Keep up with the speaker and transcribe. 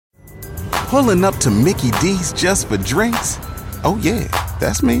Pulling up to Mickey D's just for drinks? Oh yeah,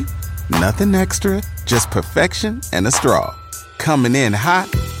 that's me. Nothing extra, just perfection and a straw. Coming in hot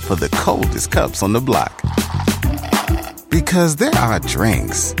for the coldest cups on the block. Because there are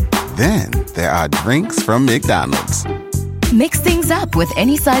drinks. Then there are drinks from McDonald's. Mix things up with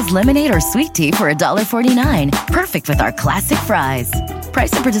any size lemonade or sweet tea for $1.49. Perfect with our classic fries.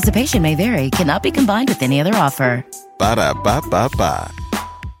 Price and participation may vary. Cannot be combined with any other offer. Ba-da-ba-ba-ba.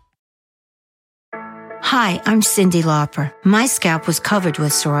 Hi, I'm Cyndi Lauper. My scalp was covered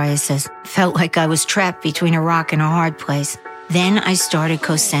with psoriasis. Felt like I was trapped between a rock and a hard place. Then I started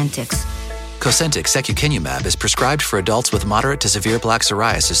Cosentyx. Cosentyx secukinumab is prescribed for adults with moderate to severe plaque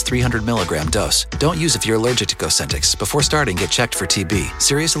psoriasis 300 milligram dose. Don't use if you're allergic to Cosentyx. Before starting, get checked for TB.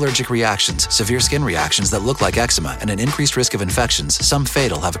 Serious allergic reactions, severe skin reactions that look like eczema, and an increased risk of infections, some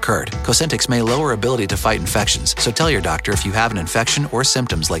fatal, have occurred. Cosentyx may lower ability to fight infections, so tell your doctor if you have an infection or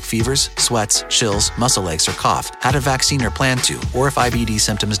symptoms like fevers, sweats, chills, muscle aches, or cough, had a vaccine or plan to, or if IBD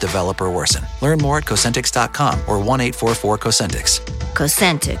symptoms develop or worsen. Learn more at Cosentyx.com or 1-844-COSENTYX.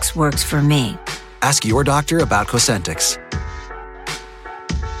 Cosentyx works for me. Ask your doctor about Cosentyx.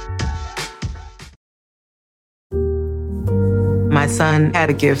 My son had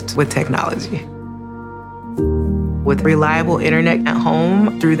a gift with technology. With reliable internet at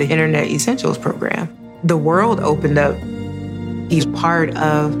home through the Internet Essentials program, the world opened up. He's part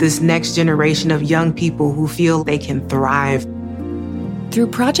of this next generation of young people who feel they can thrive. Through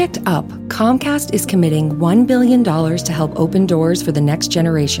Project UP, Comcast is committing $1 billion to help open doors for the next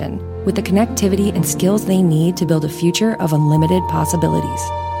generation with the connectivity and skills they need to build a future of unlimited possibilities.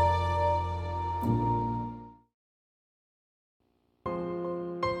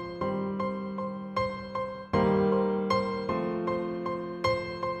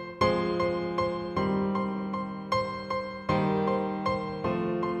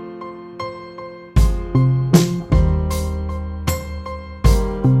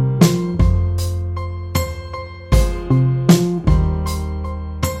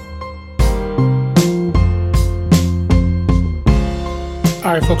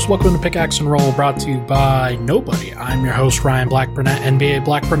 Alright folks, welcome to Pickaxe and Roll, brought to you by nobody. I'm your host Ryan Blackburn at NBA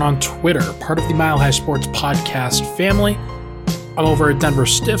Blackburn on Twitter, part of the Mile High Sports podcast family. I'm over at Denver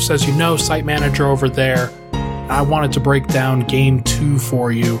Stiffs, as you know, site manager over there. I wanted to break down Game 2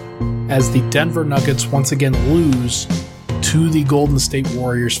 for you as the Denver Nuggets once again lose to the Golden State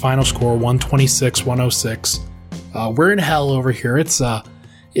Warriors. Final score 126-106. We're in hell over here. It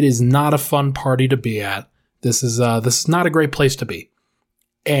is not a fun party to be at. This is not a great place to be.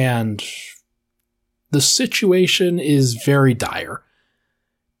 And the situation is very dire.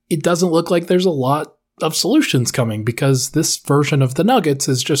 It doesn't look like there's a lot of solutions coming because this version of the Nuggets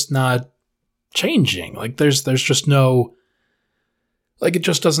is just not changing. Like there's just no, like it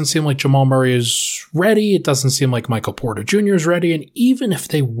just doesn't seem like Jamal Murray is ready. It doesn't seem like Michael Porter Jr. is ready. And even if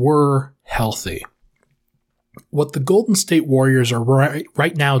they were healthy, what the Golden State Warriors are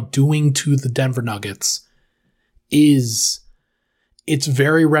right now doing to the Denver Nuggets it's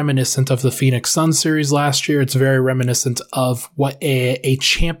very reminiscent of the Phoenix Suns series last year. It's very reminiscent of what a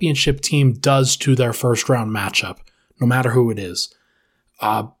championship team does to their first round matchup, no matter who it is.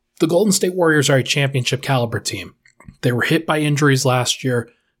 The Golden State Warriors are a championship caliber team. They were hit by injuries last year.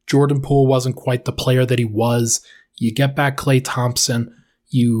 Jordan Poole wasn't quite the player that he was. You get back Klay Thompson.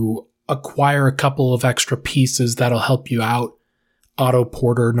 You acquire a couple of extra pieces that'll help you out. Otto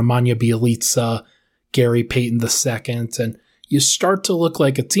Porter, Nemanja Bjelica, Gary Payton II, and you start to look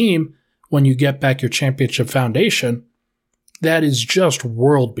like a team when you get back your championship foundation that is just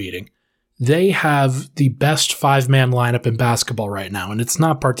world-beating. They have the best five-man lineup in basketball right now, and it's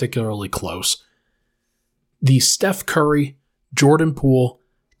not particularly close. The Steph Curry, Jordan Poole,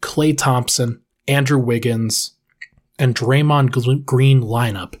 Klay Thompson, Andrew Wiggins, and Draymond Green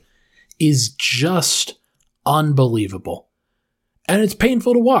lineup is just unbelievable. And it's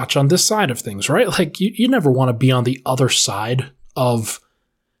painful to watch on this side of things, right? Like, you never want to be on the other side of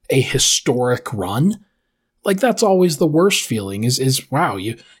a historic run. Like, that's always the worst feeling is wow,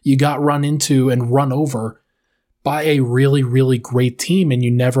 you got run into and run over by a really, really great team, and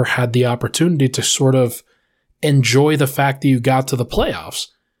you never had the opportunity to sort of enjoy the fact that you got to the playoffs.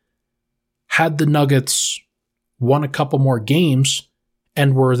 Had the Nuggets won a couple more games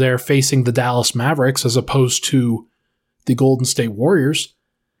and were there facing the Dallas Mavericks as opposed to the Golden State Warriors,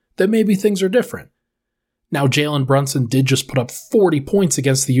 then maybe things are different. Now, Jalen Brunson did just put up 40 points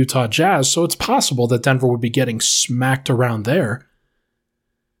against the Utah Jazz, so it's possible that Denver would be getting smacked around there.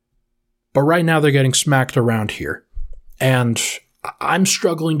 But right now they're getting smacked around here. And I'm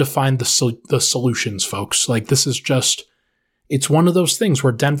struggling to find the solutions, folks. Like, this is just, It's one of those things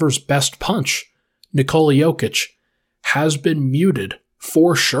where Denver's best punch, Nikola Jokić, has been muted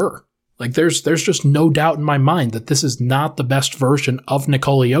for sure. Like there's just no doubt in my mind that this is not the best version of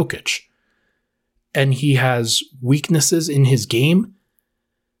Nikola Jokić. And he has weaknesses in his game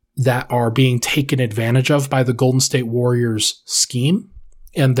that are being taken advantage of by the Golden State Warriors scheme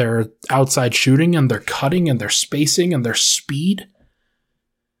and their outside shooting and their cutting and their spacing and their speed.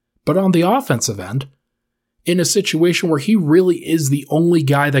 But on the offensive end, in a situation where he really is the only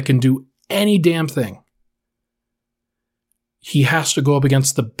guy that can do any damn thing, he has to go up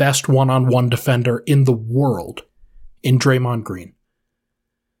against the best one-on-one defender in the world in Draymond Green.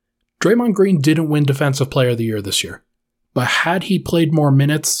 Draymond Green didn't win Defensive Player of the Year this year, but had he played more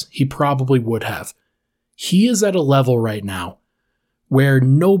minutes, he probably would have. He is at a level right now where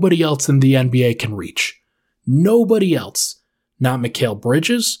nobody else in the NBA can reach. Nobody else. Not Mikal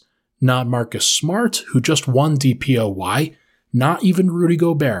Bridges, not Marcus Smart, who just won DPOY, not even Rudy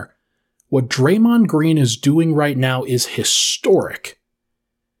Gobert. What Draymond Green is doing right now is historic.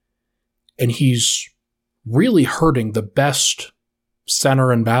 And he's really hurting the best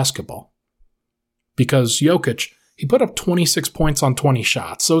center in basketball. Because Jokić, he put up 26 points on 20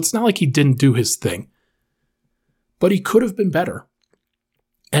 shots, so it's not like he didn't do his thing. But he could have been better.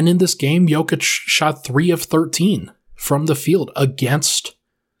 And in this game, Jokić shot 3 of 13 from the field against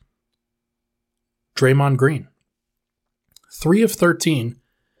Draymond Green. 3 of 13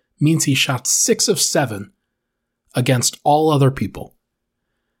 means he shot 6 of 7 against all other people.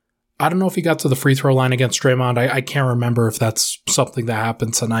 I don't know if he got to the free throw line against Draymond. I can't remember if that's something that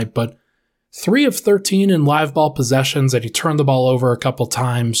happened tonight, but 3 of 13 in live ball possessions, and he turned the ball over a couple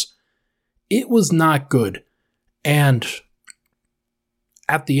times. It was not good. And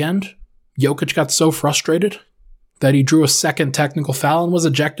at the end, Jokić got so frustrated that he drew a second technical foul and was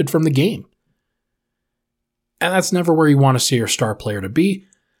ejected from the game. And that's never where you want to see your star player to be.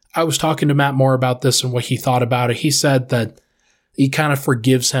 I was talking to Matt Moore about this and what he thought about it. He said that he kind of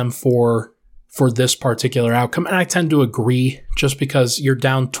forgives him for this particular outcome. And I tend to agree, just because you're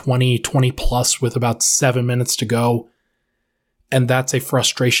down 20 plus with about 7 minutes to go. And that's a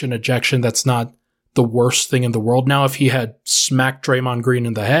frustration ejection. That's not the worst thing in the world. Now, if he had smacked Draymond Green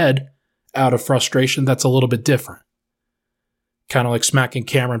in the head out of frustration, that's a little bit different. Kind of like smacking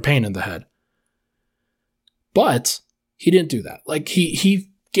Cameron Payne in the head. But he didn't do that. Like, he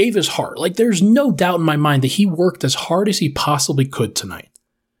gave his heart. Like, there's no doubt in my mind that he worked as hard as he possibly could tonight.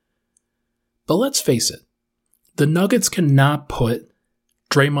 But let's face it, the Nuggets cannot put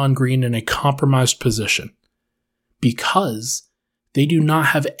Draymond Green in a compromised position because they do not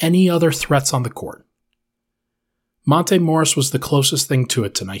have any other threats on the court. Monte Morris was the closest thing to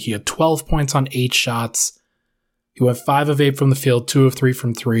it tonight. He had 12 points on 8 shots. He went 5 of 8 from the field, 2 of 3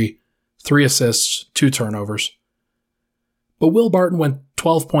 from 3, 3 assists, 2 turnovers. But Will Barton went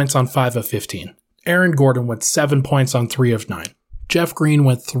 12 points on 5 of 15. Aaron Gordon went 7 points on 3 of 9. Jeff Green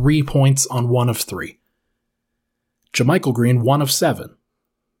went 3 points on 1 of 3. JaMychal Green, 1 of 7.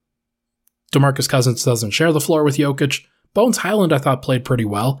 DeMarcus Cousins doesn't share the floor with Jokić. Bones Highland, I thought, played pretty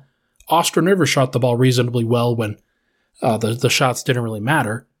well. Austin Rivers shot the ball reasonably well when the shots didn't really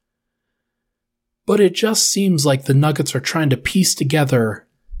matter. But it just seems like the Nuggets are trying to piece together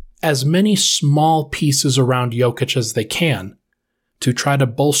as many small pieces around Jokić as they can to try to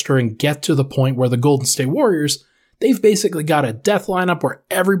bolster and get to the point where the Golden State Warriors, they've basically got a death lineup where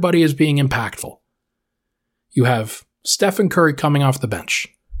everybody is being impactful. You have Stephen Curry coming off the bench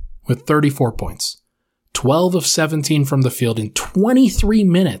with 34 points, 12 of 17 from the field in 23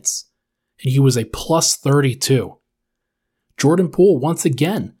 minutes, and he was a plus 32. Jordan Poole, once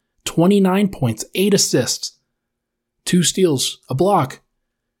again, 29 points, 8 assists, 2 steals, a block,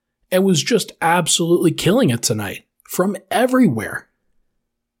 and was just absolutely killing it tonight from everywhere.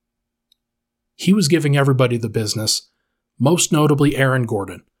 He was giving everybody the business, most notably Aaron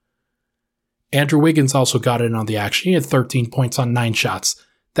Gordon. Andrew Wiggins also got in on the action. He had 13 points on 9 shots.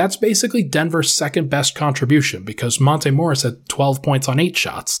 That's basically Denver's second best contribution because Monte Morris had 12 points on 8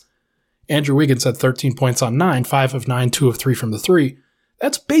 shots. Andrew Wiggins had 13 points on 9, 5 of 9, 2 of 3 from the 3.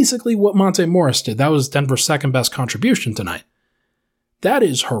 That's basically what Monte Morris did. That was Denver's second best contribution tonight. That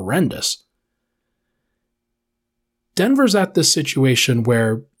is horrendous. Denver's at this situation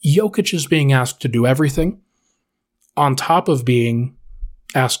where Jokić is being asked to do everything, on top of being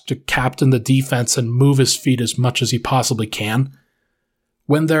asked to captain the defense and move his feet as much as he possibly can.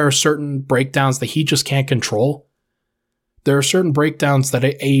 When there are certain breakdowns that he just can't control, there are certain breakdowns that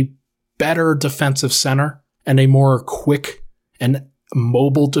a better defensive center and a more quick and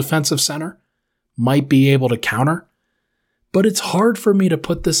mobile defensive center might be able to counter. But it's hard for me to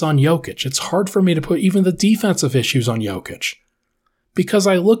put this on Jokić. It's hard for me to put even the defensive issues on Jokić. Because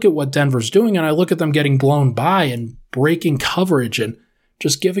I look at what Denver's doing and I look at them getting blown by and breaking coverage and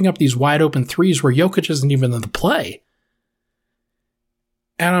just giving up these wide open threes where Jokić isn't even in the play.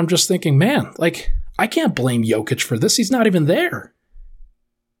 And I'm just thinking, man, like, I can't blame Jokić for this. He's not even there.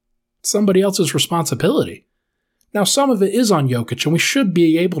 It's somebody else's responsibility. Now, some of it is on Jokić, and we should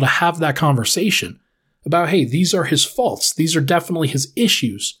be able to have that conversation about, hey, these are his faults. These are definitely his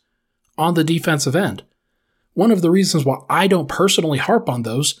issues on the defensive end. One of the reasons why I don't personally harp on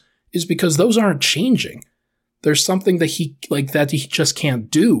those is because those aren't changing. There's something that he just can't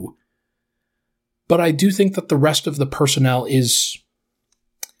do. But I do think that the rest of the personnel is,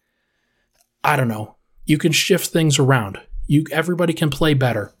 I don't know, you can shift things around. Everybody can play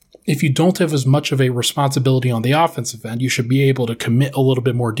better. If you don't have as much of a responsibility on the offensive end, you should be able to commit a little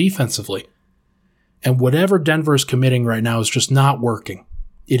bit more defensively. And whatever Denver is committing right now is just not working.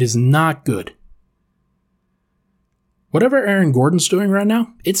 It is not good. Whatever Aaron Gordon's doing right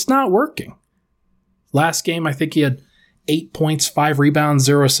now, it's not working. Last game, I think he had 8 points, 5 rebounds,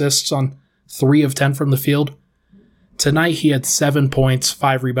 0 assists on 3 of 10 from the field. Tonight, he had 7 points,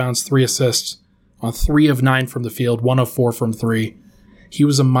 5 rebounds, 3 assists on 3 of 9 from the field, 1 of 4 from 3. He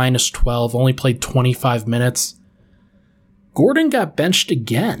was a minus 12, only played 25 minutes. Gordon got benched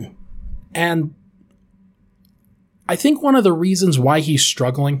again. And I think one of the reasons why he's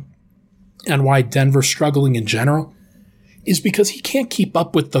struggling and why Denver's struggling in general is because he can't keep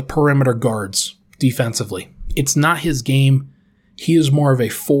up with the perimeter guards defensively. It's not his game. He is more of a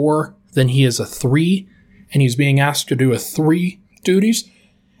 4 than he is a 3, and he's being asked to do a 3 duties,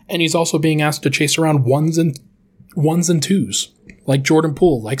 and he's also being asked to chase around ones and 2s, like Jordan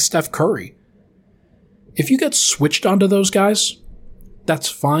Poole, like Steph Curry. If you get switched onto those guys, that's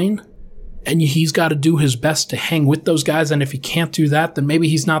fine, and he's got to do his best to hang with those guys, and if he can't do that, then maybe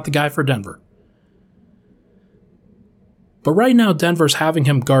he's not the guy for Denver. But right now, Denver's having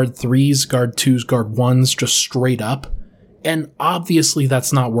him guard 3s, guard 2s, guard 1s, just straight up, and obviously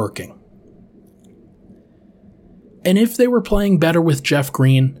that's not working. And if they were playing better with Jeff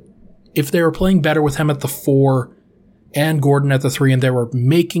Green, if they were playing better with him at the 4 and Gordon at the 3, and they were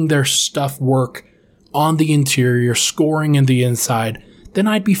making their stuff work on the interior, scoring in the inside, then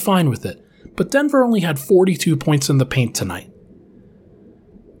I'd be fine with it. But Denver only had 42 points in the paint tonight.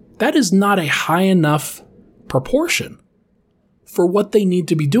 That is not a high enough proportion for what they need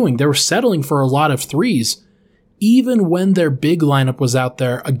to be doing. They were settling for a lot of 3s, even when their big lineup was out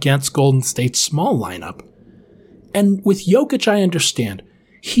there against Golden State's small lineup. And with Jokić, I understand.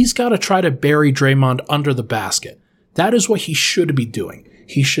 He's got to try to bury Draymond under the basket. That is what he should be doing.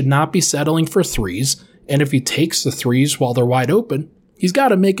 He should not be settling for 3s, and if he takes the 3s while they're wide open, he's got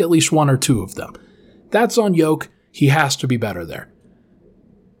to make at least 1 or 2 of them. That's on Jokić. He has to be better there.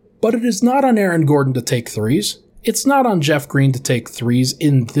 But it is not on Aaron Gordon to take 3s. It's not on Jeff Green to take 3s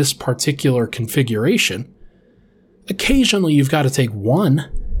in this particular configuration. Occasionally you've got to take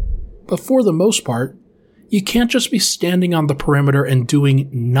 1, but for the most part, you can't just be standing on the perimeter and doing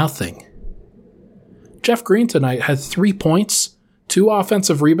nothing. Jeff Green tonight had 3 points, 2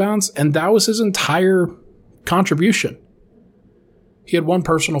 offensive rebounds, and that was his entire contribution. He had 1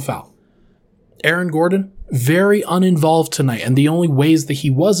 personal foul. Aaron Gordon, very uninvolved tonight, and the only ways that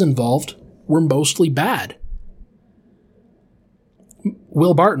he was involved were mostly bad.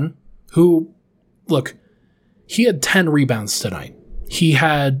 Will Barton, who, look, he had 10 rebounds tonight. He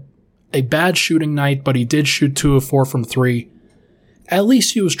had a bad shooting night, but he did shoot 2 of 4 from 3. At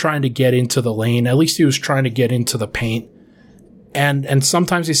least he was trying to get into the lane. At least he was trying to get into the paint. And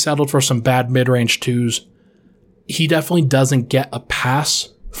sometimes he settled for some bad mid-range 2s. He definitely doesn't get a pass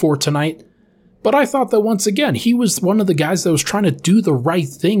for tonight. But I thought that once again, he was one of the guys that was trying to do the right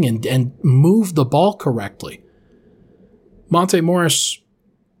thing and move the ball correctly. Monte Morris,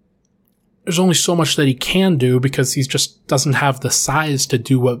 there's only so much that he can do because he just doesn't have the size to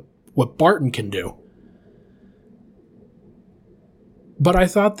do what Barton can do. But I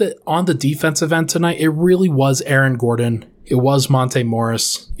thought that on the defensive end tonight, it really was Aaron Gordon. It was Monte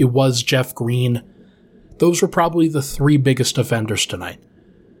Morris. It was Jeff Green. Those were probably the 3 biggest offenders tonight.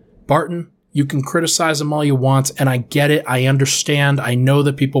 Barton, you can criticize him all you want, and I get it. I understand. I know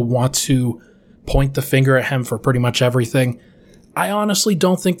that people want to point the finger at him for pretty much everything. I honestly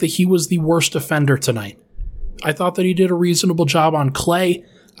don't think that he was the worst offender tonight. I thought that he did a reasonable job on Clay.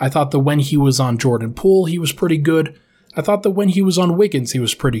 I thought that when he was on Jordan Poole, he was pretty good. I thought that when he was on Wiggins, he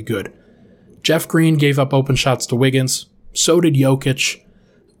was pretty good. Jeff Green gave up open shots to Wiggins. So did Jokić.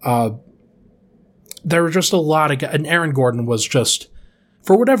 There were just a lot of guys, and Aaron Gordon was just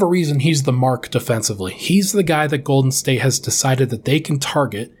For whatever reason, he's the mark defensively. He's the guy that Golden State has decided that they can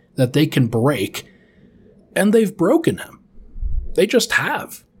target, that they can break, and they've broken him. They just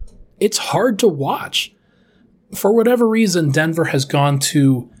have. It's hard to watch. For whatever reason, Denver has gone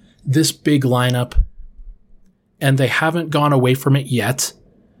to this big lineup, and they haven't gone away from it yet.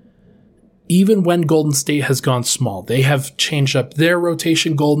 Even when Golden State has gone small, they have changed up their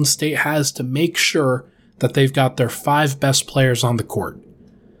rotation. Golden State has to make sure that they've got their 5 best players on the court.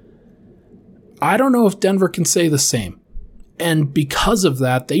 I don't know if Denver can say the same. And because of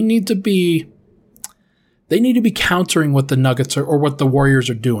that, they need to be countering what the Nuggets or what the Warriors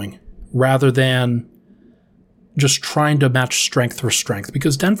are doing, rather than just trying to match strength for strength,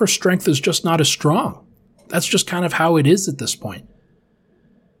 because Denver's strength is just not as strong. That's just kind of how it is at this point.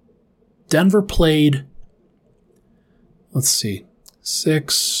 Denver played,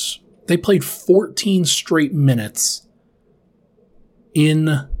 they played 14 straight minutes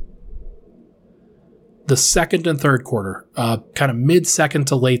in the second and third quarter, kind of mid-second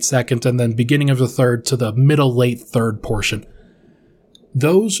to late second, and then beginning of the third to the middle-late third portion.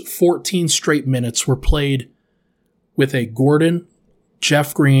 Those 14 straight minutes were played with a Gordon,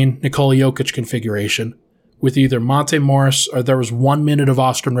 Jeff Green, Nikola Jokić configuration, with either Monte Morris, or there was 1 minute of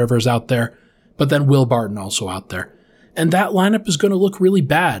Austin Rivers out there, but then Will Barton also out there. And that lineup is going to look really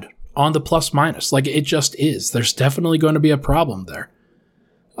bad on the plus-minus. Like, it just is. There's definitely going to be a problem there.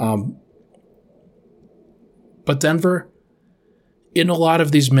 But Denver, in a lot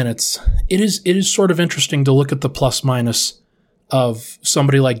of these minutes, it is sort of interesting to look at the plus-minus of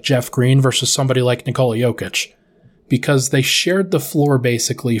somebody like Jeff Green versus somebody like Nikola Jokić, because they shared the floor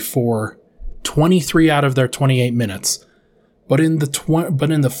basically for 23 out of their 28 minutes. But in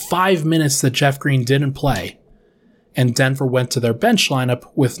the 5 minutes that Jeff Green didn't play, and Denver went to their bench lineup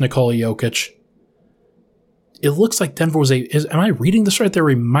with Nikola Jokić, it looks like Denver was am I reading this right? They were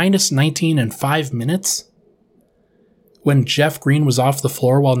a minus 19 in 5 minutes when Jeff Green was off the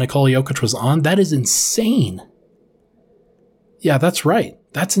floor while Nikola Jokić was on. That is insane. Yeah, that's right.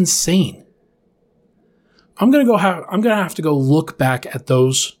 That's insane. I'm gonna have to go look back at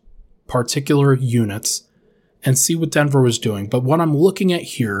those particular units and see what Denver was doing. But what I'm looking at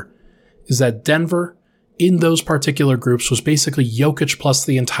here is that Denver, in those particular groups, was basically Jokić plus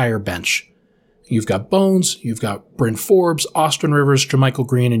the entire bench. You've got Bones, you've got Bryn Forbes, Austin Rivers, JaMychal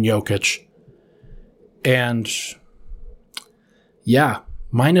Green, and Jokić. And yeah,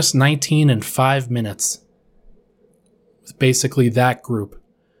 minus 19 in 5 minutes with basically that group.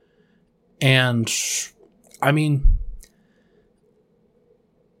 And I mean,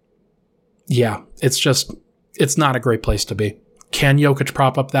 yeah, it's not a great place to be. Can Jokić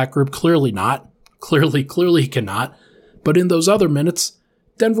prop up that group? Clearly not. Clearly he cannot. But in those other minutes,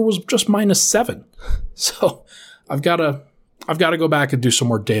 Denver was just minus 7. So I've got to go back and do some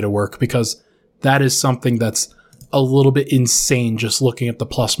more data work, because that is something that's a little bit insane, just looking at the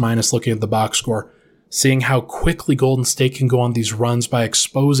plus minus, looking at the box score, seeing how quickly Golden State can go on these runs by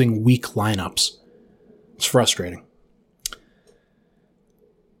exposing weak lineups. It's frustrating.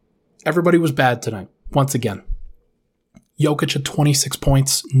 Everybody was bad tonight, once again. Jokić had 26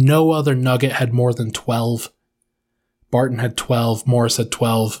 points. No other Nugget had more than 12. Barton had 12. Morris had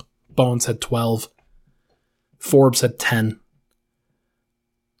 12. Bones had 12. Forbes had 10.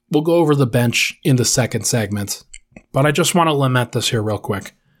 We'll go over the bench in the second segment, but I just want to lament this here real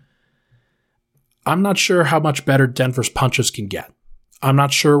quick. I'm not sure how much better Denver's punches can get. I'm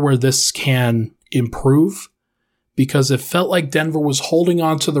not sure where this can improve, because it felt like Denver was holding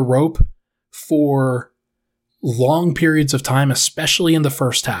on to the rope for long periods of time, especially in the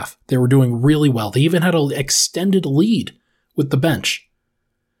first half. They were doing really well. They even had an extended lead with the bench.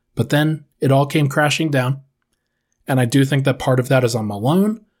 But then it all came crashing down. And I do think that part of that is on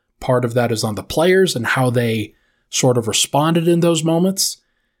Malone. Part of that is on the players and how they sort of responded in those moments.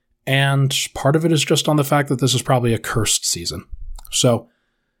 And part of it is just on the fact that this is probably a cursed season. So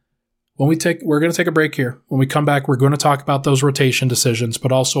we're going to take a break here. When we come back, we're going to talk about those rotation decisions,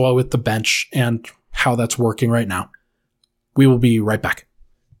 but also with the bench and how that's working right now. We will be right back.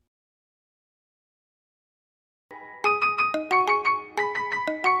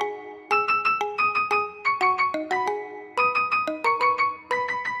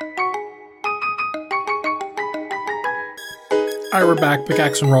 All right, we're back.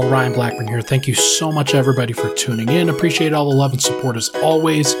 Pickaxe and Roll. Ryan Blackburn here. Thank you so much, everybody, for tuning in. Appreciate all the love and support as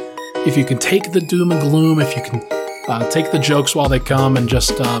always. If you can take the doom and gloom, if you can take the jokes while they come and just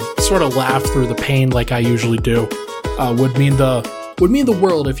sort of laugh through the pain like I usually do, would mean the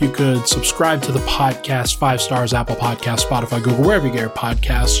world if you could subscribe to the podcast, 5 stars, Apple Podcasts, Spotify, Google, wherever you get your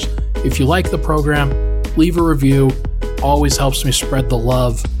podcasts. If you like the program, leave a review. always helps me spread the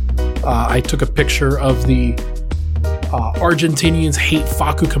love. I took a picture of the Argentinians Hate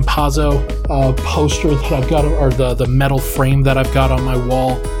Facu Campazzo poster that I've got, or the metal frame that I've got on my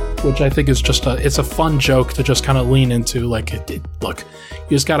wall, which I think is just it's a fun joke to just kind of lean into. Like, look,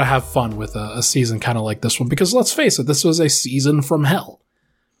 you just got to have fun with a season kind of like this one, because let's face it, this was a season from hell.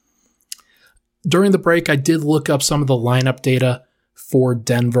 During the break, I did look up some of the lineup data for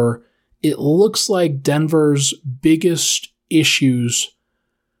Denver. It looks like Denver's biggest issues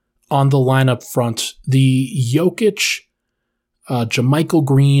on the lineup front, the Jokić, JaMychal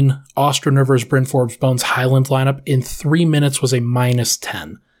Green, Austin Rivers, Bryn Forbes, Bones Highland lineup in 3 minutes was a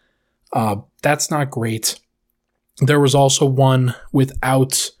 -10. That's not great. There was also one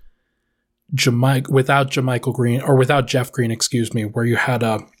without JaMychal Green, or without Jeff Green, where you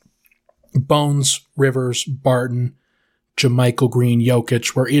had Bones, Rivers, Barton, JaMychal Green, Jokić,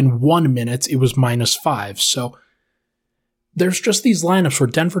 where in 1 minute it was -5. So there's just these lineups where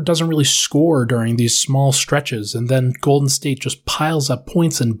Denver doesn't really score during these small stretches, and then Golden State just piles up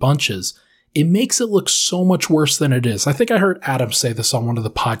points in bunches. It makes it look so much worse than it is. I think I heard Adam say this on one of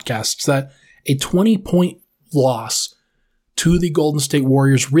the podcasts, that a 20-point loss to the Golden State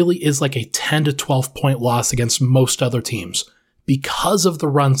Warriors really is like a 10 to 12-point loss against most other teams because of the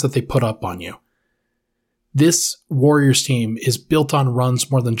runs that they put up on you. This Warriors team is built on runs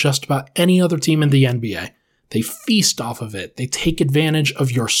more than just about any other team in the NBA. They feast off of it. They take advantage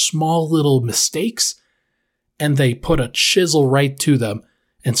of your small little mistakes, and they put a chisel right to them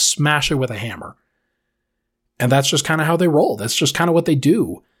and smash it with a hammer. And that's just kind of how they roll. That's just kind of what they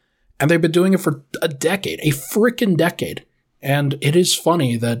do. And they've been doing it for a decade, a freaking decade. And it is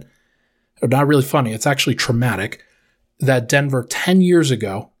funny that, or not really funny, it's actually traumatic, that Denver 10 years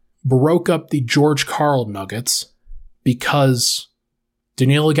ago broke up the George Karl Nuggets because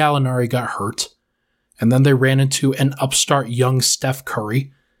Danilo Gallinari got hurt. And then they ran into an upstart young Steph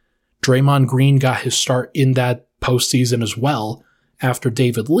Curry. Draymond Green got his start in that postseason as well after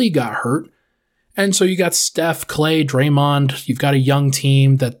David Lee got hurt. And so you got Steph, Clay, Draymond. You've got a young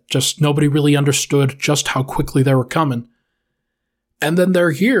team that just nobody really understood just how quickly they were coming. And then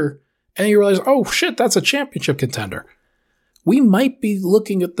they're here, and you realize, oh shit, that's a championship contender. We might be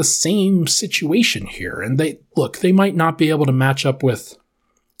looking at the same situation here. And they might not be able to match up with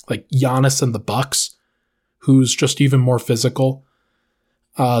like Giannis and the Bucks, who's just even more physical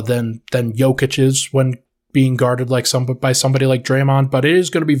than Jokić is when being guarded by somebody like Draymond. But it is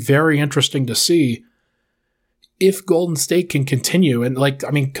going to be very interesting to see if Golden State can continue. And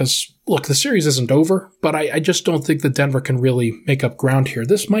because look, the series isn't over, but I just don't think that Denver can really make up ground here.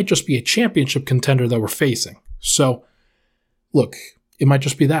 This might just be a championship contender that we're facing. So look, it might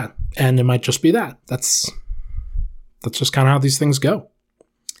just be that, and it might just be that. That's just kind of how these things go.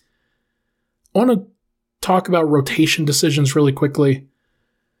 I want to talk about rotation decisions really quickly.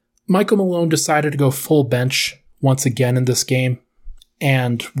 Michael Malone decided to go full bench once again in this game.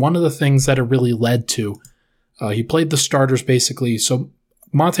 And one of the things that it really led to, he played the starters basically. So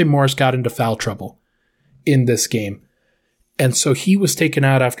Monte Morris got into foul trouble in this game. And so he was taken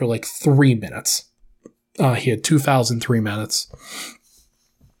out after like 3 minutes. He had 2 fouls in 3 minutes.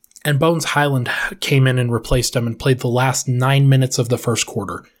 And Bones Highland came in and replaced him and played the last 9 minutes of the first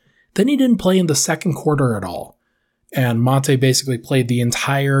quarter. Then he didn't play in the second quarter at all. And Monte basically played the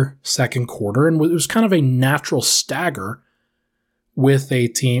entire second quarter, and it was kind of a natural stagger with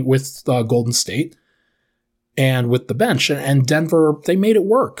Golden State and with the bench. And Denver, they made it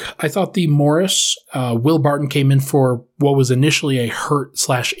work. I thought the Morris, Will Barton came in for what was initially a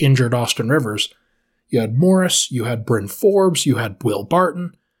hurt/injured Austin Rivers. You had Morris, you had Bryn Forbes, you had Will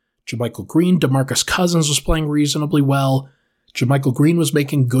Barton, JaMychal Green, DeMarcus Cousins was playing reasonably well. JaMychal Green was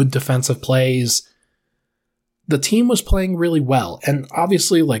making good defensive plays. The team was playing really well. And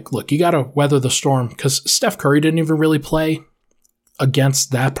obviously, look, you got to weather the storm because Steph Curry didn't even really play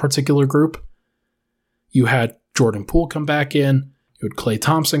against that particular group. You had Jordan Poole come back in. You had Klay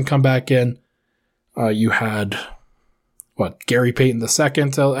Thompson come back in. You had, Gary Payton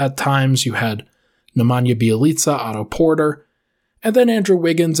II at times. You had Nemanja Bjelica, Otto Porter. And then Andrew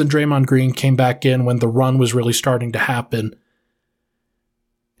Wiggins and Draymond Green came back in when the run was really starting to happen.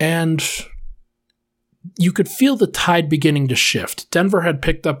 And you could feel the tide beginning to shift. Denver had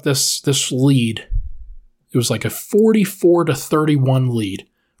picked up this lead. It was like a 44-31 lead,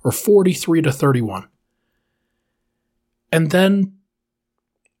 or 43-31. And then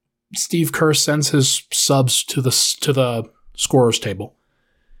Steve Kerr sends his subs to the scorer's table.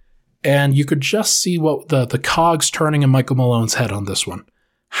 And you could just see what the cogs turning in Michael Malone's head on this one.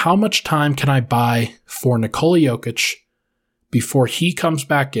 How much time can I buy for Nikola Jokić before he comes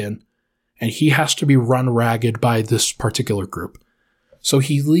back in and he has to be run ragged by this particular group. So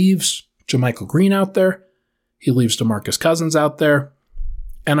he leaves JaMychal Green out there. He leaves DeMarcus Cousins out there.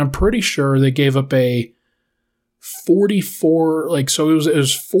 And I'm pretty sure they gave up a 44, so it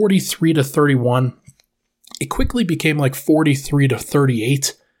was 43 to 31. It quickly became like 43 to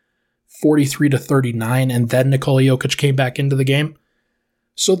 38, 43 to 39, and then Nikola Jokić came back into the game.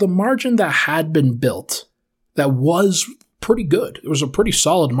 So the margin that had been built, that was pretty good. It was a pretty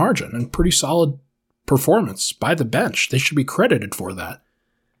solid margin and pretty solid performance by the bench. They should be credited for that.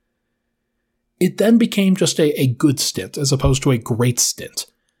 It then became just a good stint as opposed to a great stint.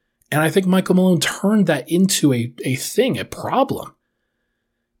 And I think Michael Malone turned that into a thing, a problem,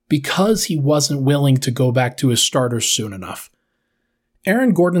 because he wasn't willing to go back to his starters soon enough.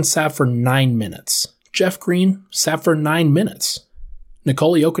 Aaron Gordon sat for 9 minutes. Jeff Green sat for 9 minutes.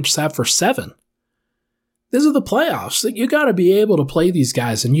 Nikola Jokić sat for 7. These are the playoffs. You got to be able to play these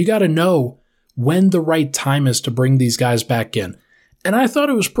guys, and you got to know when the right time is to bring these guys back in. And I thought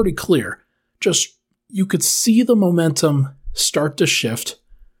it was pretty clear. Just, you could see the momentum start to shift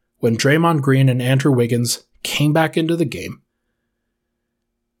when Draymond Green and Andrew Wiggins came back into the game.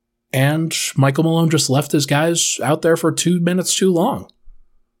 And Michael Malone just left his guys out there for 2 minutes too long.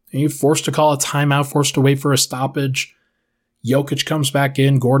 And you're forced to call a timeout, forced to wait for a stoppage. Jokić comes back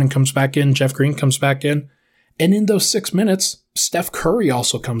in, Gordon comes back in, Jeff Green comes back in. And in those 6 minutes, Steph Curry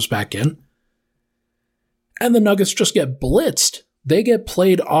also comes back in. And the Nuggets just get blitzed. They get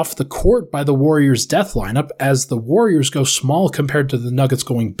played off the court by the Warriors' death lineup as the Warriors go small compared to the Nuggets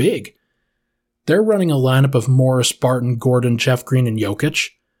going big. They're running a lineup of Morris, Barton, Gordon, Jeff Green, and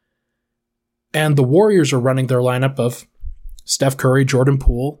Jokić. And the Warriors are running their lineup of Steph Curry, Jordan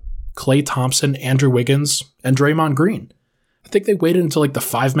Poole, Klay Thompson, Andrew Wiggins, and Draymond Green. I think they waited until the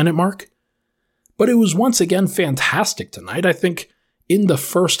 5-minute mark. But it was once again fantastic tonight. I think in the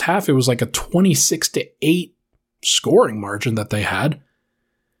first half, it was like a 26-8 scoring margin that they had.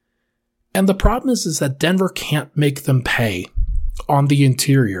 And the problem is that Denver can't make them pay on the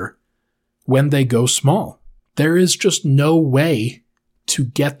interior when they go small. There is just no way to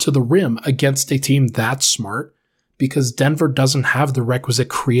get to the rim against a team that smart because Denver doesn't have the requisite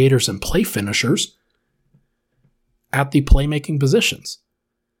creators and play finishers at the playmaking positions.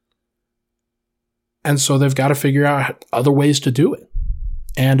 And so they've got to figure out other ways to do it.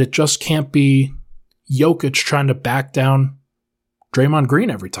 And it just can't be Jokić trying to back down Draymond Green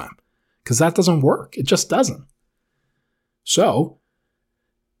every time, because that doesn't work. It just doesn't. So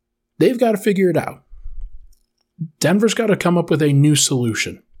they've got to figure it out. Denver's got to come up with a new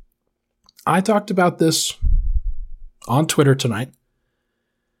solution. I talked about this on Twitter tonight,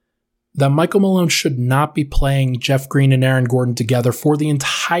 that Michael Malone should not be playing Jeff Green and Aaron Gordon together for the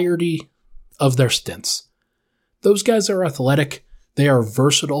entirety of their stints. Those guys are athletic, they are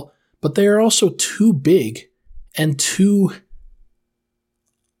versatile, but they are also too big and too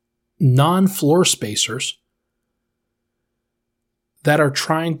non-floor spacers that are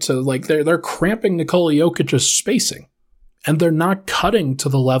trying to, they're cramping Nikola Jokic's spacing, and they're not cutting to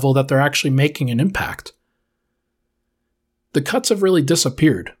the level that they're actually making an impact. The cuts have really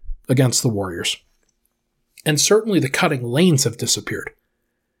disappeared against the Warriors, and certainly the cutting lanes have disappeared.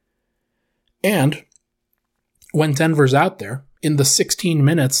 And when Denver's out there, in the 16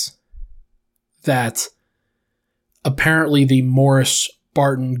 minutes that apparently the Morris,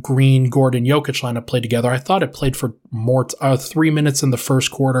 Barton, Green, Gordon, Jokić lineup played together, I thought it played for more 3 minutes in the first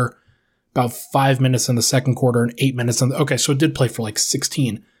quarter, about 5 minutes in the second quarter, and 8 minutes okay, so it did play for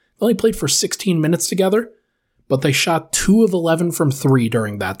 16. They only played for 16 minutes together, but they shot 2 of 11 from 3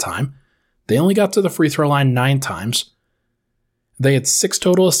 during that time. They only got to the free throw line 9 times. They had 6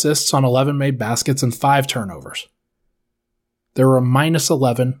 total assists on 11 made baskets and 5 turnovers. They were a minus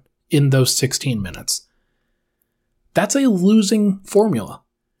 11 in those 16 minutes. That's a losing formula.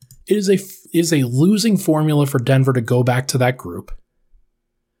 It is a losing formula for Denver to go back to that group,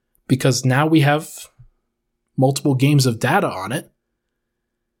 because now we have multiple games of data on it.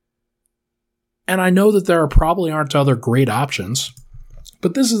 And I know that there probably aren't other great options,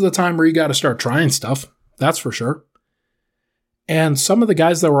 but this is the time where you got to start trying stuff. That's for sure. And some of the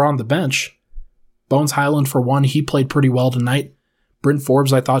guys that were on the bench, Bones Highland for one, he played pretty well tonight. Bryn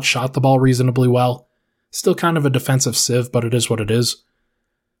Forbes, I thought, shot the ball reasonably well. Still kind of a defensive sieve, but it is what it is.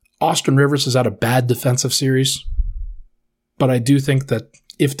 Austin Rivers has had a bad defensive series, but I do think that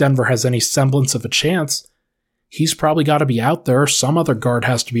if Denver has any semblance of a chance, he's probably got to be out there. Some other guard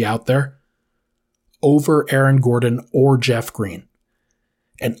has to be out there over Aaron Gordon or Jeff Green.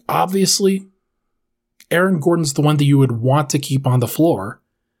 And obviously, Aaron Gordon's the one that you would want to keep on the floor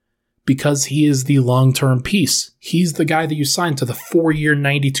because he is the long-term piece. He's the guy that you signed to the 4-year,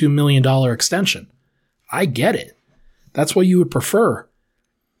 $92 million extension. I get it. That's what you would prefer.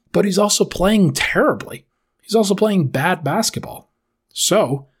 But he's also playing terribly. He's also playing bad basketball.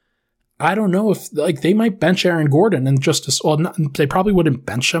 So, I don't know if, they might bench Aaron Gordon and they probably wouldn't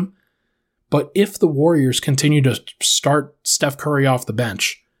bench him. But if the Warriors continue to start Steph Curry off the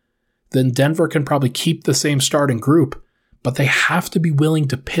bench, then Denver can probably keep the same starting group, but they have to be willing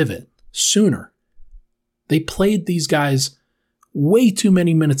to pivot sooner. They played these guys way too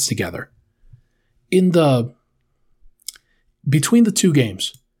many minutes together. Between the two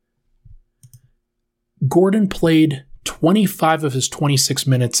games, Gordon played 25 of his 26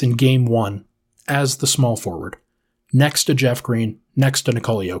 minutes in game 1 as the small forward, next to Jeff Green, next to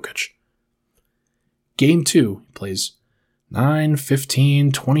Nikola Jokić. Game 2, he plays 9,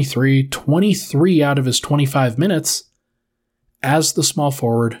 15, 23 out of his 25 minutes as the small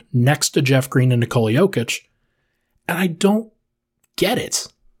forward next to Jeff Green and Nikola Jokić, and I don't get it.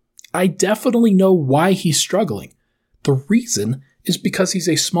 I definitely know why he's struggling. The reason is because he's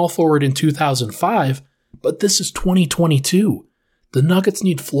a small forward in 2005, but this is 2022. The Nuggets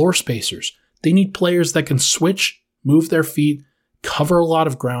need floor spacers. They need players that can switch, move their feet, cover a lot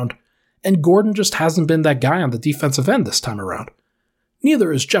of ground, and Gordon just hasn't been that guy on the defensive end this time around.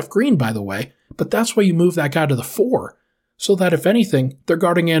 Neither is Jeff Green, by the way, but that's why you move that guy to the 4, so that if anything, they're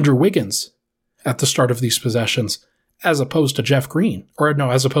guarding Andrew Wiggins at the start of these possessions, as opposed to Jeff Green,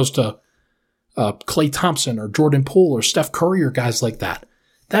 as opposed to Klay Thompson or Jordan Poole or Steph Curry or guys like that.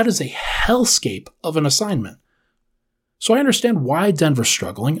 That is a hellscape of an assignment. So I understand why Denver's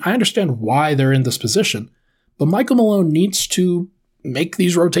struggling. I understand why they're in this position, but Michael Malone needs to make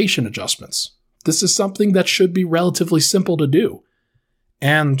these rotation adjustments. This is something that should be relatively simple to do.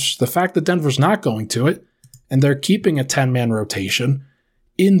 And the fact that Denver's not going to it, and they're keeping a 10-man rotation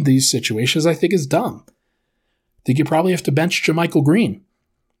in these situations, I think is dumb. I think you probably have to bench JaMychal Green.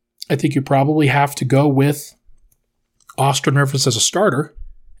 I think you probably have to go with Austin Rivers as a starter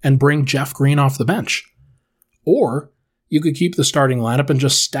and bring Jeff Green off the bench. Or you could keep the starting lineup and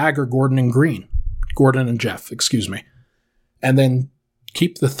just stagger Gordon and Jeff, and then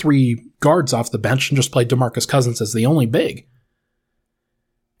keep the 3 guards off the bench and just play DeMarcus Cousins as the only big.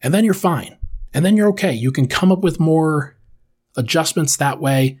 And then you're fine. And then you're okay. You can come up with more adjustments that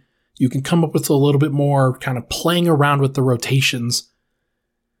way. You can come up with a little bit more kind of playing around with the rotations.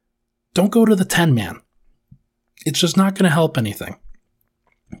 Don't go to the 10-man. It's just not going to help anything.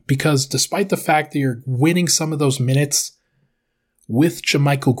 Because despite the fact that you're winning some of those minutes with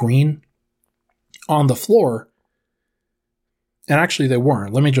JaMychal Green on the floor, and actually they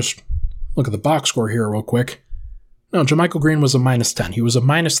weren't. Let me just look at the box score here real quick. No, JaMychal Green was a -10. He was a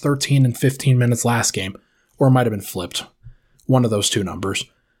 -13 in 15 minutes last game, or it might have been flipped. One of those two numbers.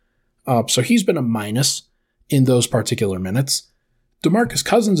 So he's been a minus in those particular minutes. DeMarcus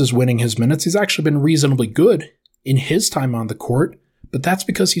Cousins is winning his minutes. He's actually been reasonably good in his time on the court, but that's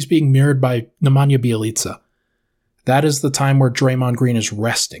because he's being mirrored by Nemanja Bjelica. That is the time where Draymond Green is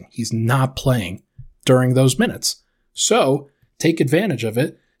resting. He's not playing during those minutes. So take advantage of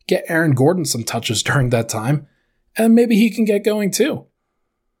it, get Aaron Gordon some touches during that time, and maybe he can get going too.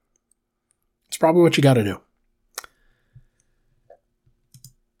 It's probably what you got to do.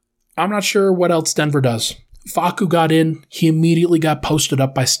 I'm not sure what else Denver does. Facu got in. He immediately got posted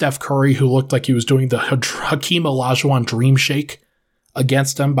up by Steph Curry, who looked like he was doing the Hakeem Olajuwon dream shake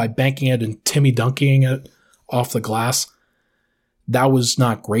against him by banking it and Timmy dunking it off the glass. That was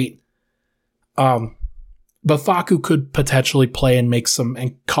not great. But Facu could potentially play and make some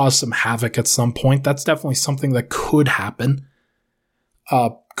and cause some havoc at some point. That's definitely something that could happen.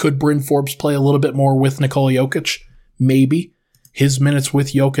 Could Bryn Forbes play a little bit more with Nikola Jokić? Maybe. His minutes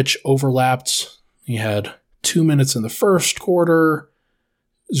with Jokić overlapped. He had 2 minutes in the first quarter,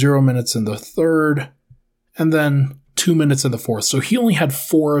 0 minutes in the third, and then 2 minutes in the fourth. So he only had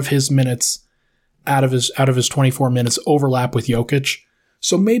 4 of his minutes out of his 24 minutes overlap with Jokić.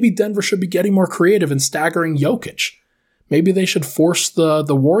 So maybe Denver should be getting more creative and staggering Jokić. Maybe they should force the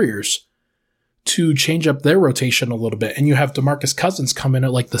Warriors to change up their rotation a little bit, and you have DeMarcus Cousins come in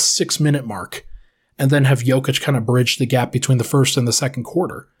at like the 6-minute mark, and then have Jokić kind of bridge the gap between the first and the second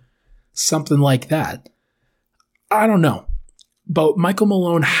quarter. Something like that. I don't know. But Michael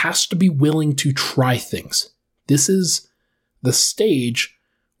Malone has to be willing to try things. This is the stage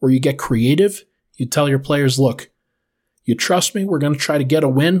where you get creative. You tell your players, look, you trust me, we're going to try to get a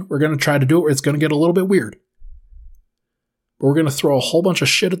win. We're going to try to do it. It's going to get a little bit weird. But we're going to throw a whole bunch of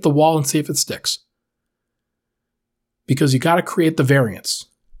shit at the wall and see if it sticks. Because you got to create the variance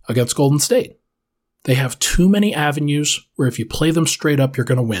against Golden State. They have too many avenues where if you play them straight up, you're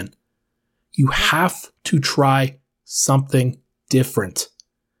going to win. You have to try something different.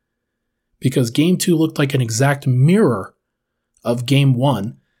 Because Game 2 looked like an exact mirror of Game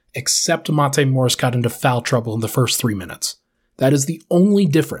 1, except Monte Morris got into foul trouble in the first 3 minutes. That is the only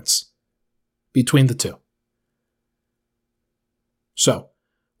difference between the two. So,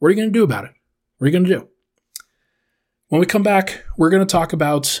 what are you going to do about it? What are you going to do? When we come back, we're going to talk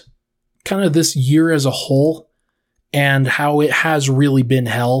about kind of this year as a whole and how it has really been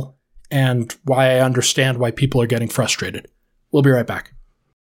hell and why I understand why people are getting frustrated. We'll be right back.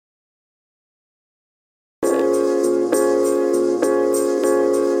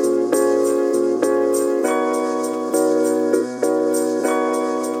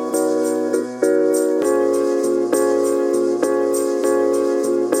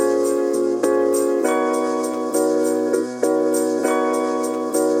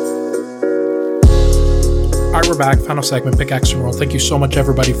 We're back. Final segment, Pickaxe and Roll. Thank you so much,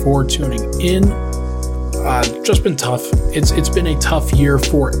 everybody, for tuning in. Just been tough. It's been a tough year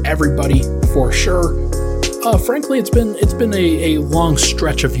for everybody, for sure. Frankly, it's been a long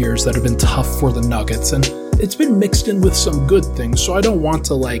stretch of years that have been tough for the Nuggets, and it's been mixed in with some good things. So I don't want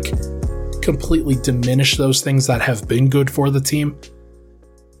to completely diminish those things that have been good for the team.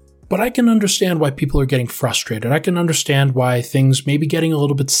 But I can understand why people are getting frustrated. I can understand why things may be getting a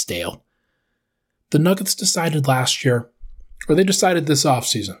little bit stale. The Nuggets decided last year, or they decided this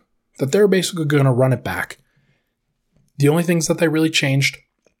offseason, that they're basically going to run it back. The only things that they really changed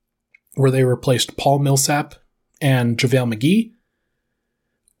were they replaced Paul Millsap and JaVale McGee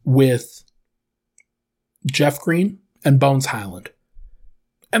with Jeff Green and Bones Highland.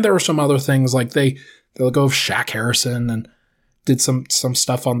 And there were some other things, like they let go of Shaq Harrison and did some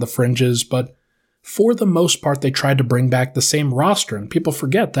stuff on the fringes, but for the most part, they tried to bring back the same roster, and people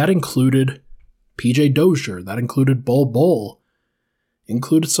forget that included PJ Dozier, that included Bol,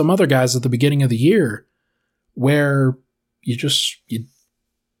 included some other guys at the beginning of the year where you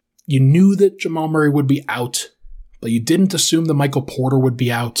knew that Jamal Murray would be out, but you didn't assume that Michael Porter would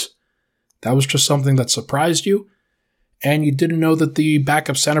be out. That was just something that surprised you, and you didn't know that the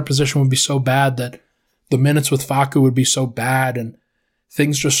backup center position would be so bad, that the minutes with Facu would be so bad, and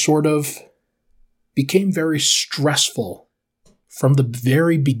things just sort of became very stressful from the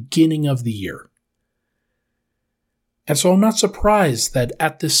very beginning of the year. And so I'm not surprised that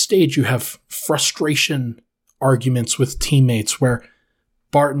at this stage you have frustration arguments with teammates where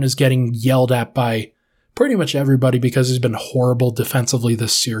Barton is getting yelled at by pretty much everybody because he's been horrible defensively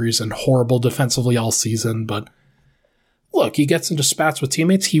this series and horrible defensively all season. But look, he gets into spats with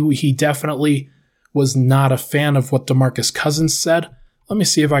teammates. He definitely was not a fan of what DeMarcus Cousins said. Let me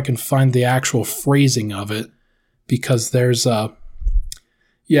see if I can find the actual phrasing of it, because there's Will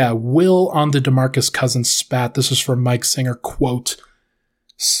on the DeMarcus Cousins spat. This is from Mike Singer, quote,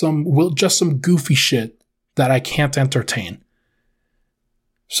 just some goofy shit that I can't entertain.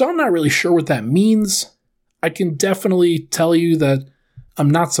 So I'm not really sure what that means. I can definitely tell you that I'm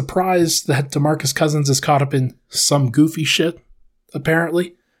not surprised that DeMarcus Cousins is caught up in some goofy shit,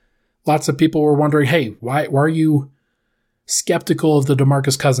 apparently. Lots of people were wondering, hey, why are you skeptical of the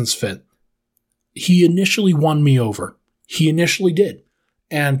DeMarcus Cousins fit? He initially won me over. He initially did.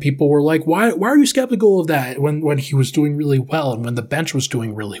 And people were like, why are you skeptical of that when he was doing really well and when the bench was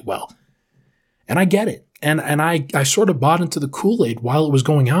doing really well? And I get it. And I sort of bought into the Kool-Aid while it was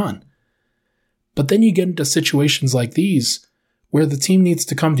going on. But then you get into situations like these where the team needs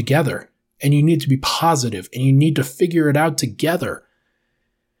to come together and you need to be positive and you need to figure it out together.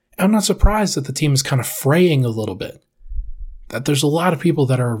 And I'm not surprised that the team is kind of fraying a little bit. That there's a lot of people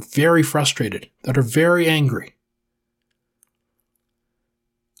that are very frustrated, that are very angry.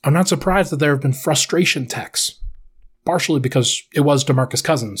 I'm not surprised that there have been frustration texts, partially because it was DeMarcus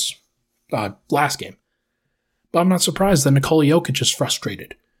Cousins last game. But I'm not surprised that Nikola Jokić is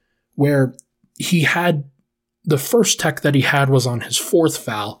frustrated, where he had the first tech that he had was on his fourth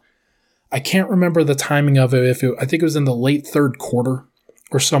foul. I can't remember the timing of it. I think it was in the late third quarter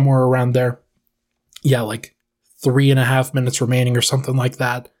or somewhere around there. Yeah, like 3.5 minutes remaining or something like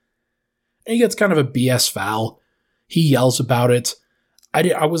that. And he gets kind of a BS foul. He yells about it.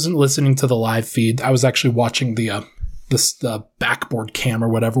 I wasn't listening to the live feed. I was actually watching the backboard cam or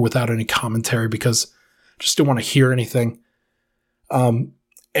whatever without any commentary because I just didn't want to hear anything.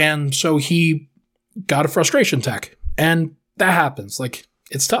 And so he got a frustration tech. And that happens. Like,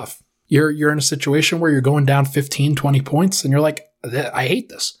 it's tough. You're in a situation where you're going down 15, 20 points, and you're like, I hate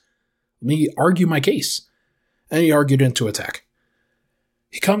this. Let me argue my case. And he argued into a tech.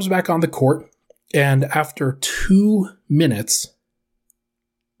 He comes back on the court, and after 2 minutes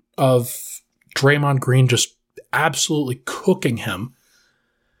of Draymond Green just absolutely cooking him,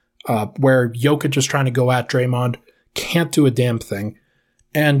 where Jokić is trying to go at Draymond, can't do a damn thing,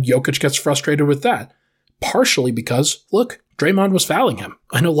 and Jokić gets frustrated with that. Partially because, look, Draymond was fouling him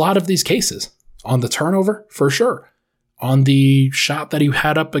in a lot of these cases. On the turnover, for sure. On the shot that he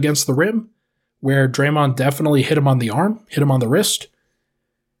had up against the rim, where Draymond definitely hit him on the arm, hit him on the wrist,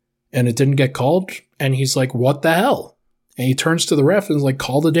 and it didn't get called, and he's like, what the hell? And he turns to the ref and is like,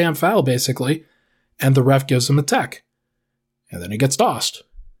 call the damn foul, basically, and the ref gives him a tech. And then he gets tossed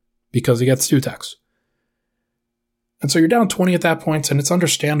because he gets 2 techs. And so you're down 20 at that point, and it's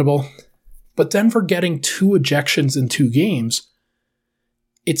understandable. But Denver getting 2 ejections in 2 games,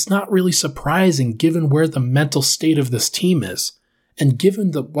 it's not really surprising given where the mental state of this team is. And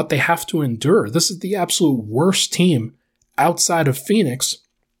given what they have to endure, this is the absolute worst team outside of Phoenix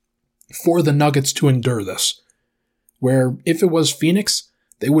for the Nuggets to endure this. Where if it was Phoenix,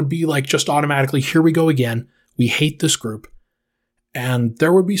 they would be like just automatically, here we go again. We hate this group. And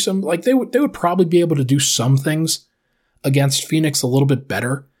there would be some, like they would probably be able to do some things against Phoenix a little bit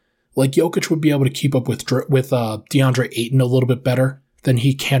better. Like Jokić would be able to keep up with DeAndre Ayton a little bit better than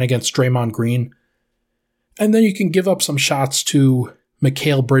he can against Draymond Green. And then you can give up some shots to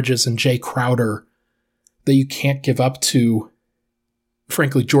Mikal Bridges and Jay Crowder that you can't give up to,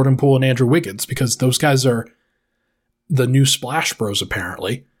 frankly, Jordan Poole and Andrew Wiggins, because those guys are the new Splash Bros,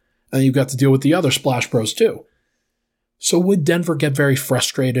 apparently. And you've got to deal with the other Splash Bros, too. So would Denver get very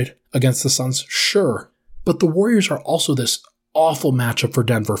frustrated against the Suns? Sure. But the Warriors are also this awful matchup for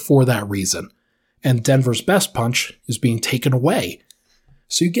Denver for that reason. And Denver's best punch is being taken away.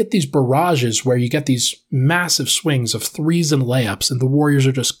 So you get these barrages where you get these massive swings of threes and layups, and the Warriors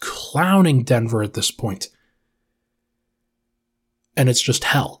are just clowning Denver at this point. And it's just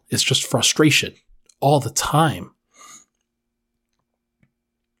hell. It's just frustration all the time.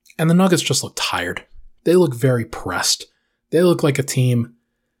 And the Nuggets just look tired. They look very pressed. They look like a team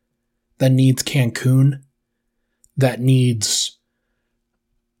that needs Cancun, that needs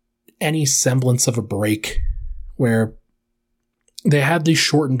any semblance of a break, where they had these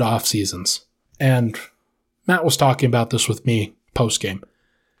shortened off seasons. And Matt was talking about this with me post-game,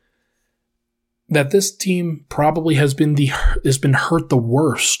 that this team probably has been hurt the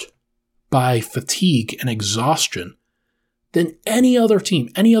worst by fatigue and exhaustion than any other team,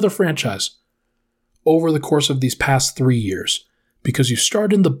 any other franchise over the course of these past 3 years. Because you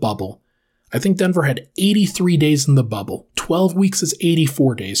start in the bubble. I think Denver had 83 days in the bubble. 12 weeks is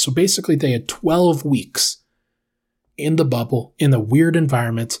 84 days. So basically they had 12 weeks in the bubble, in a weird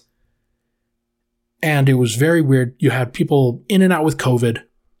environment. And it was very weird. You had people in and out with COVID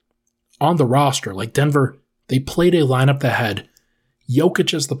on the roster. Like Denver, they played a lineup that had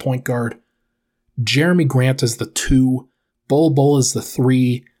Jokić as the point guard, Jeremy Grant as the 2, Bol as the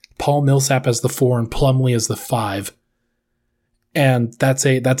 3, Paul Millsap as the 4, and Plumlee as the 5. And that's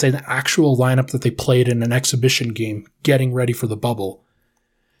an actual lineup that they played in an exhibition game getting ready for the bubble.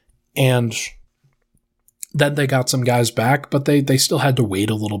 And then they got some guys back, but they still had to wait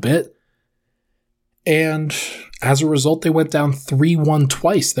a little bit. And as a result, they went down 3-1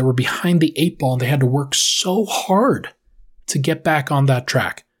 twice. They were behind the 8 ball, and they had to work so hard to get back on that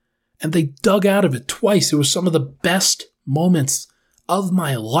track. And they dug out of it twice. It was some of the best moments of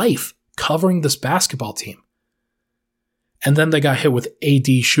my life covering this basketball team. And then they got hit with AD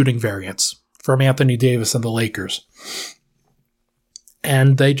shooting variants from Anthony Davis and the Lakers.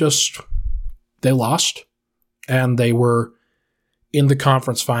 And they lost. And they were in the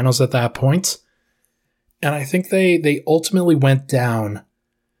conference finals at that point. And I think they ultimately went down.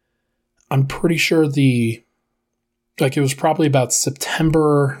 I'm pretty sure it was probably about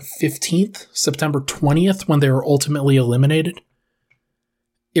September 15th, September 20th when they were ultimately eliminated.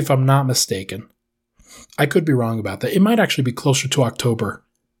 If I'm not mistaken. I could be wrong about that. It might actually be closer to October.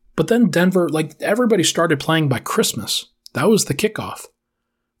 But then Denver, everybody started playing by Christmas. That was the kickoff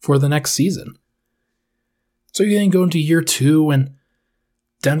for the next season. So you then go into year 2, and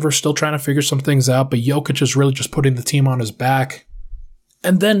Denver's still trying to figure some things out, but Jokić is really just putting the team on his back.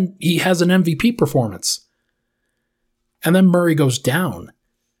 And then he has an MVP performance. And then Murray goes down.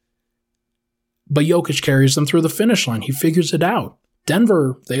 But Jokić carries them through the finish line. He figures it out.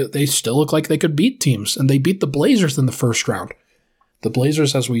 Denver, they still look like they could beat teams, and they beat the Blazers in the first round. The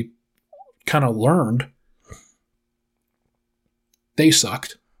Blazers, as we kind of learned, they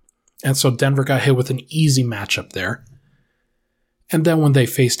sucked. And so Denver got hit with an easy matchup there. And then when they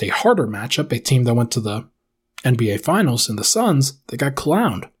faced a harder matchup, a team that went to the NBA Finals in the Suns, they got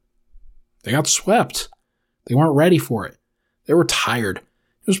clowned. They got swept. They weren't ready for it. They were tired.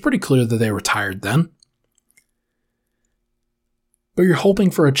 It was pretty clear that they were tired then. But you're hoping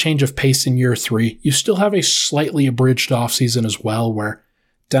for a change of pace in year 3. You still have a slightly abridged offseason as well, where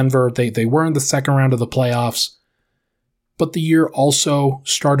Denver, they were in the second round of the playoffs, but the year also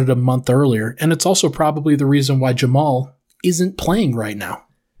started a month earlier, and it's also probably the reason why Jamal isn't playing right now.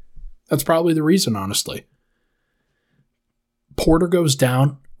 That's probably the reason, honestly. Porter goes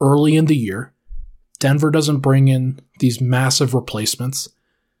down early in the year. Denver doesn't bring in these massive replacements.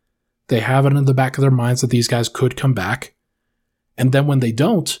 They have it in the back of their minds that these guys could come back. And then when they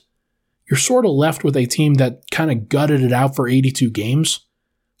don't, you're sort of left with a team that kind of gutted it out for 82 games,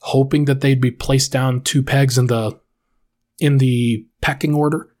 hoping that they'd be placed down 2 pegs in the pecking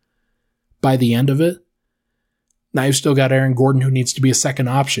order by the end of it. Now you've still got Aaron Gordon, who needs to be a second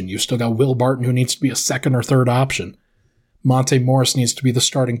option. You've still got Will Barton, who needs to be a second or third option. Monte Morris needs to be the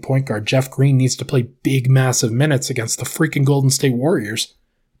starting point guard. Jeff Green needs to play big, massive minutes against the freaking Golden State Warriors.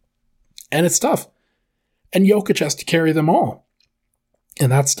 And it's tough. And Jokić has to carry them all.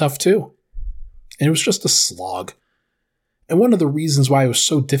 And that's tough too. And it was just a slog. And one of the reasons why it was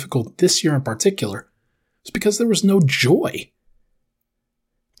so difficult this year in particular is because there was no joy.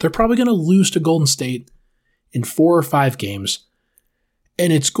 They're probably going to lose to Golden State in 4 or 5 games,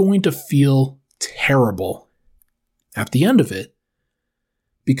 and it's going to feel terrible at the end of it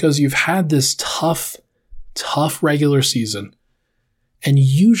because you've had this tough regular season, and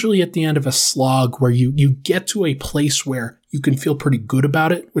usually at the end of a slog where you get to a place where you can feel pretty good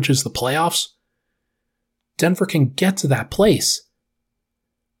about it, which is the playoffs, Denver can get to that place.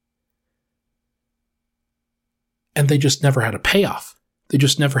 And they just never had a payoff. They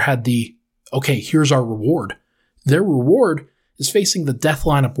just never had the, okay, here's our reward. Their reward is facing the death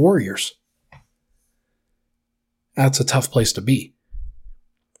lineup Warriors. That's a tough place to be.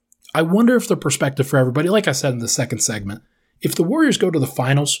 I wonder if the perspective for everybody, like I said in the second segment, if the Warriors go to the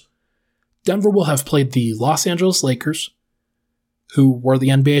finals, Denver will have played the Los Angeles Lakers, who were the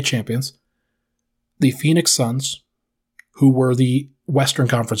NBA champions, the Phoenix Suns, who were the Western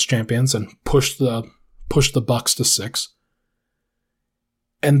Conference champions and pushed the Bucks to 6,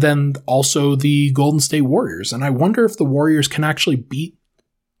 and then also the Golden State Warriors. And I wonder if the Warriors can actually beat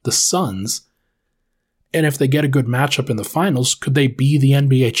the Suns, and if they get a good matchup in the finals, could they be the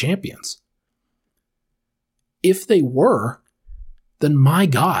NBA champions? If they were, then my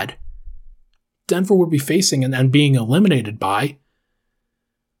God, Denver would be facing and being eliminated by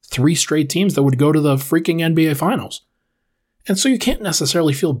 3 straight teams that would go to the freaking NBA finals. And so you can't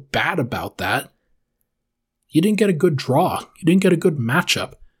necessarily feel bad about that. You didn't get a good draw. You didn't get a good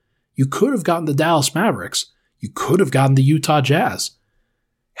matchup. You could have gotten the Dallas Mavericks. You could have gotten the Utah Jazz.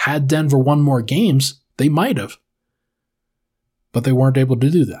 Had Denver won more games, they might have. But they weren't able to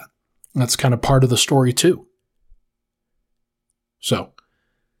do that. That's kind of part of the story too. So,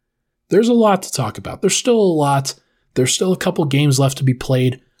 there's a lot to talk about. There's still a lot. There's still a couple games left to be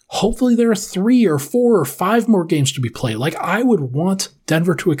played. Hopefully there are 3 or 4 or 5 more games to be played. Like, I would want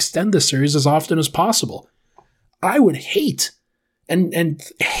Denver to extend this series as often as possible. I would hate and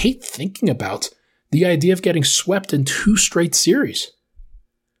hate thinking about the idea of getting swept in 2 straight series.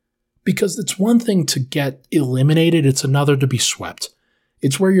 Because it's one thing to get eliminated, it's another to be swept.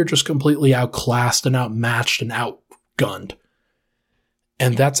 It's where you're just completely outclassed and outmatched and outgunned.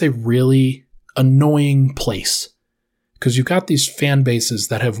 And that's a really annoying place. Because you've got these fan bases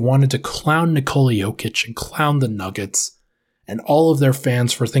that have wanted to clown Nikola Jokić and clown the Nuggets and all of their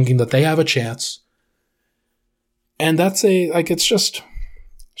fans for thinking that they have a chance. And that's it's just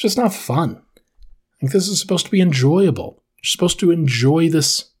not fun. Like, this is supposed to be enjoyable. You're supposed to enjoy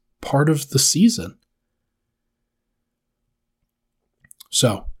this part of the season.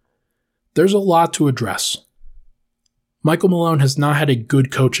 So, there's a lot to address. Michael Malone has not had a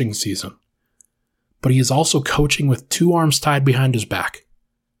good coaching season, but he is also coaching with 2 arms tied behind his back.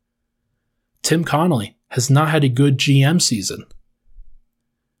 Tim Connolly has not had a good GM season,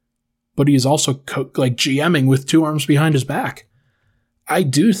 but he is also GMing with 2 arms behind his back. I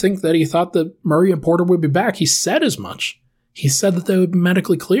do think that he thought that Murray and Porter would be back. He said as much. He said that they would be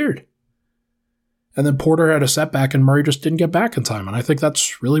medically cleared. And then Porter had a setback and Murray just didn't get back in time. And I think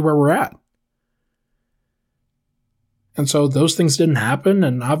that's really where we're at. And so those things didn't happen.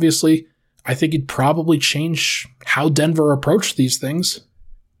 And obviously, I think he'd probably change how Denver approached these things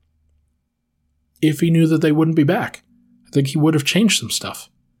if he knew that they wouldn't be back. I think he would have changed some stuff.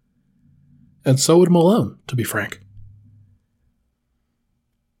 And so would Malone, to be frank.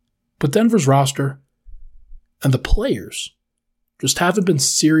 But Denver's roster and the players just haven't been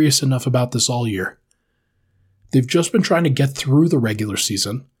serious enough about this all year. They've just been trying to get through the regular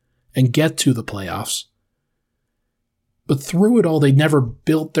season and get to the playoffs. But through it all, they never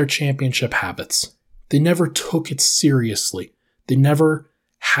built their championship habits. They never took it seriously. They never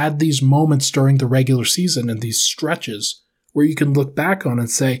had these moments during the regular season and these stretches where you can look back on and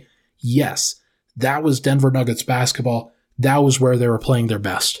say, yes, that was Denver Nuggets basketball. That was where they were playing their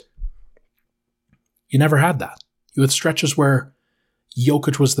best. You never had that. You had stretches where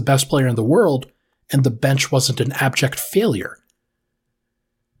Jokić was the best player in the world and the bench wasn't an abject failure.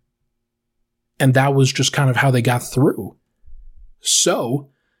 And that was just kind of how they got through. So,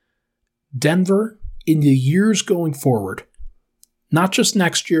 Denver, in the years going forward, not just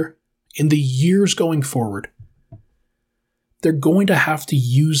next year, in the years going forward, they're going to have to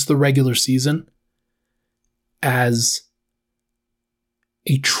use the regular season as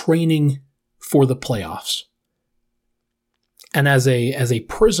a training for the playoffs and as a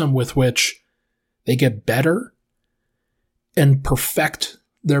prism with which they get better and perfect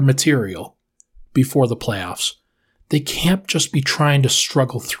their material before the playoffs. They can't just be trying to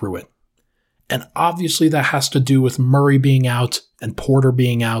struggle through it. And obviously that has to do with Murray being out and Porter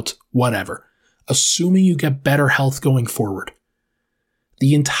being out, whatever. Assuming you get better health going forward,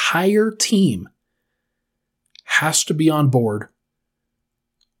 the entire team has to be on board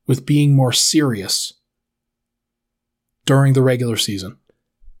with being more serious during the regular season.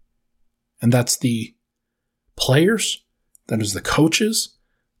 And that's the players, that is the coaches,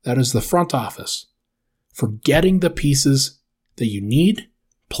 that is the front office, for getting the pieces that you need,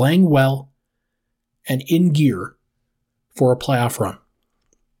 playing well, and in gear for a playoff run.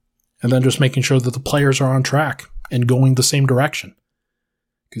 And then just making sure that the players are on track and going the same direction.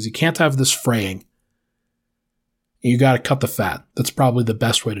 Because you can't have this fraying. You got to cut the fat. That's probably the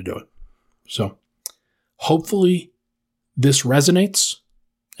best way to do it. So, hopefully this resonates,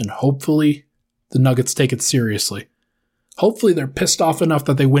 and hopefully the Nuggets take it seriously. Hopefully they're pissed off enough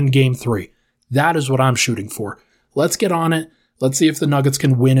that they win Game 3. That is what I'm shooting for. Let's get on it. Let's see if the Nuggets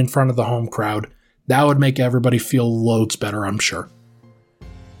can win in front of the home crowd. That would make everybody feel loads better, I'm sure.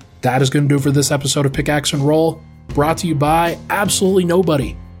 That is going to do it for this episode of Pickaxe and Roll, brought to you by absolutely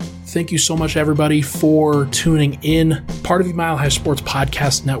nobody. Thank you so much, everybody, for tuning in. Part of the Mile High Sports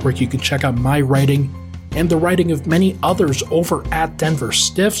Podcast Network. You can check out my writing and the writing of many others over at Denver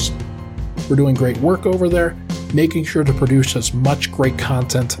Stiffs. We're doing great work over there, making sure to produce as much great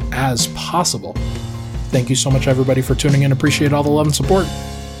content as possible. Thank you so much, everybody, for tuning in. Appreciate all the love and support.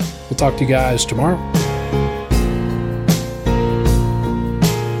 We'll talk to you guys tomorrow.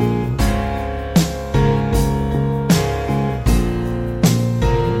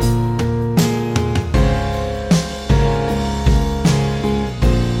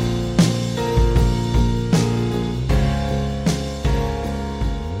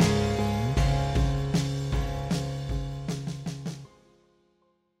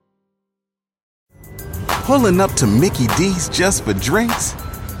 Pulling up to Mickey D's just for drinks?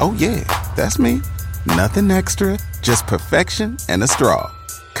 Oh yeah, that's me. Nothing extra, just perfection and a straw.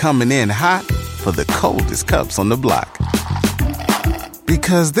 Coming in hot for the coldest cups on the block.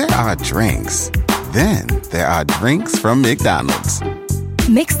 Because there are drinks. Then there are drinks from McDonald's.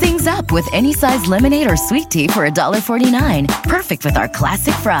 Mix things up with any size lemonade or sweet tea for $1.49. Perfect with our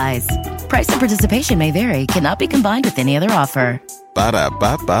classic fries. Price and participation may vary. Cannot be combined with any other offer.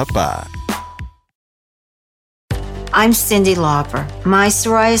 Ba-da-ba-ba-ba. I'm Cyndi Lauper. My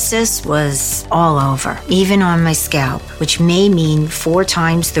psoriasis was all over, even on my scalp, which may mean 4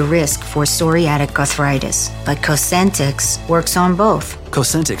 times the risk for psoriatic arthritis. But Cosentyx works on both.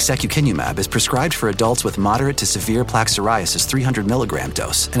 Cosentyx secukinumab is prescribed for adults with moderate to severe plaque psoriasis 300 milligram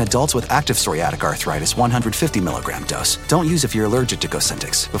dose and adults with active psoriatic arthritis 150 milligram dose. Don't use if you're allergic to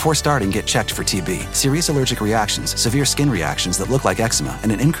Cosentyx. Before starting, get checked for TB, serious allergic reactions, severe skin reactions that look like eczema,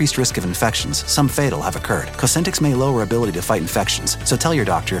 and an increased risk of infections, some fatal, have occurred. Cosentyx may lower ability to fight infections, so tell your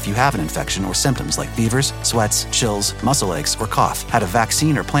doctor if you have an infection or symptoms like fevers, sweats, chills, muscle aches, or cough, had a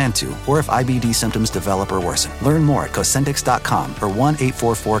vaccine or plan to, or if IBD symptoms develop or worsen. Learn more at Cosentyx.com or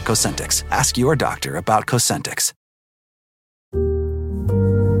 1-844-COSENTYX. Ask your doctor about Cosentyx.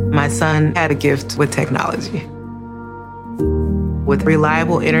 My son had a gift with technology. With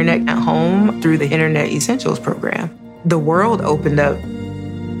reliable internet at home through the Internet Essentials program, the world opened up.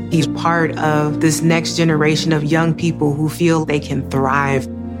 He's part of this next generation of young people who feel they can thrive.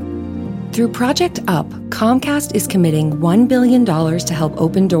 Through Project UP, Comcast is committing $1 billion to help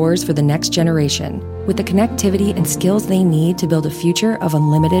open doors for the next generation with the connectivity and skills they need to build a future of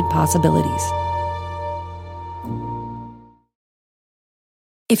unlimited possibilities.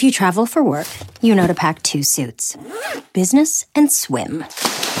 If you travel for work, you know to pack 2 suits, business and swim.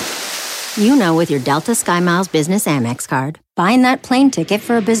 You know with your Delta SkyMiles Business Amex card, buying that plane ticket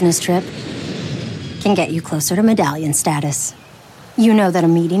for a business trip can get you closer to medallion status. You know that a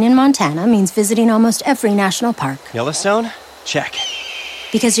meeting in Montana means visiting almost every national park. Yellowstone? Check.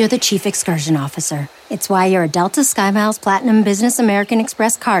 Because you're the chief excursion officer, It's why you're a Delta SkyMiles Platinum Business American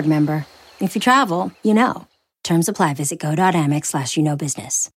Express card member. If you travel, you know. Terms apply. Visit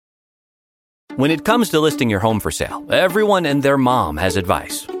go.amex/business. When it comes to listing your home for sale, everyone and their mom has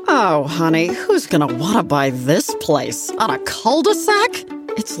advice. Oh, honey, who's going to want to buy this place? On a cul-de-sac?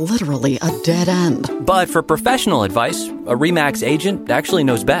 It's literally a dead end. But for professional advice, a RE/MAX agent actually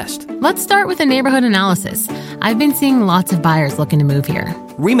knows best. Let's start with a neighborhood analysis. I've been seeing lots of buyers looking to move here.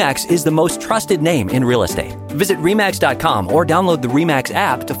 RE/MAX is the most trusted name in real estate. Visit RE/MAX.com or download the RE/MAX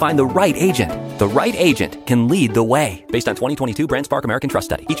app to find the right agent. The right agent can lead the way. Based on 2022 BrandSpark American Trust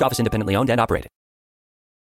Study. Each office independently owned and operated.